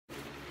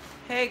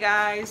Hey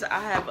guys, I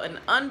have an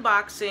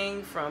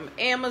unboxing from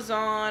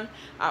Amazon.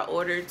 I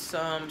ordered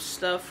some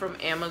stuff from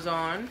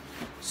Amazon.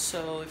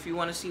 So if you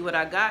want to see what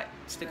I got,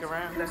 stick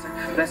around. Blessing,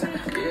 blessing,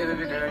 yeah,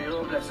 baby girl,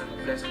 you're a blessing,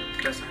 blessing,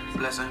 blessing,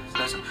 blessing,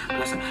 blessing,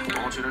 blessing.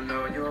 I want you to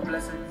know you're a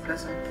blessing,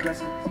 blessing,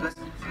 blessing,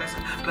 blessing,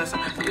 blessing, blessing.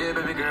 Yeah,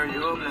 baby girl,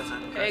 you're a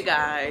blessing. Hey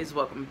guys,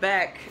 welcome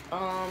back.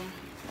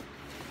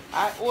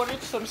 I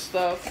ordered some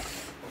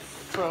stuff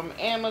from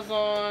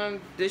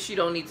Amazon. This you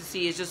don't need to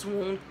see. It's just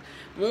wound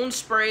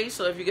spray.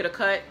 So if you get a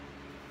cut,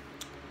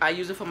 I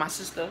use it for my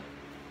sister.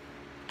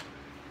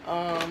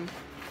 I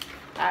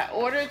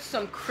ordered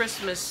some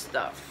Christmas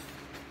stuff.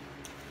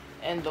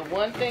 And the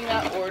one thing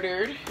I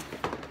ordered,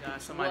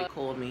 God, somebody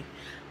called me.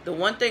 The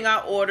one thing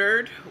I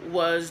ordered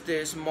was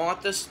this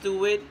Martha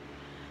Stewart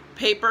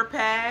paper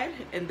pad,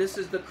 and this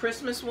is the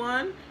Christmas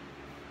one.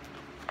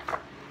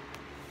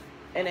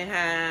 And it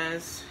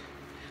has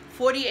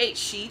 48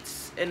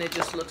 sheets, and it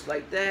just looks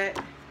like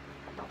that.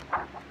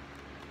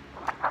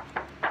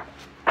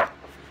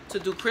 To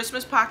do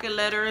Christmas pocket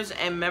letters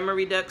and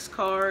memory decks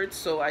cards,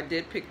 so I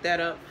did pick that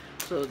up.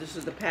 So this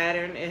is the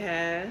pattern it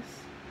has.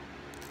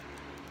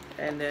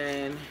 And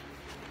then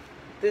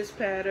this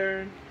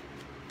pattern.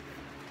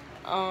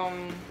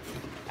 And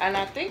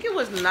I think it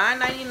was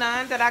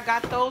 $9.99 that I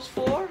got those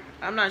for.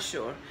 I'm not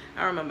sure.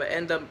 I remember.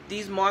 And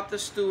these Martha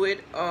Stewart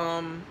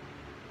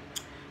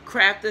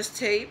crafters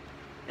tape,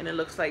 and it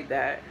looks like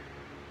that.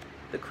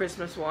 The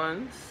Christmas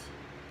ones.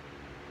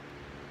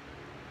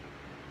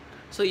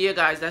 So yeah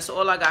guys, that's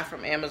all I got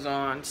from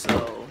Amazon.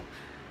 So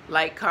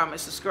like,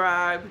 comment,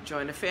 subscribe,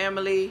 join the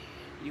family.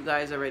 You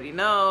guys already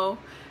know.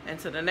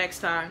 Until the next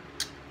time,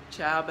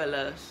 ciao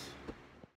bellas.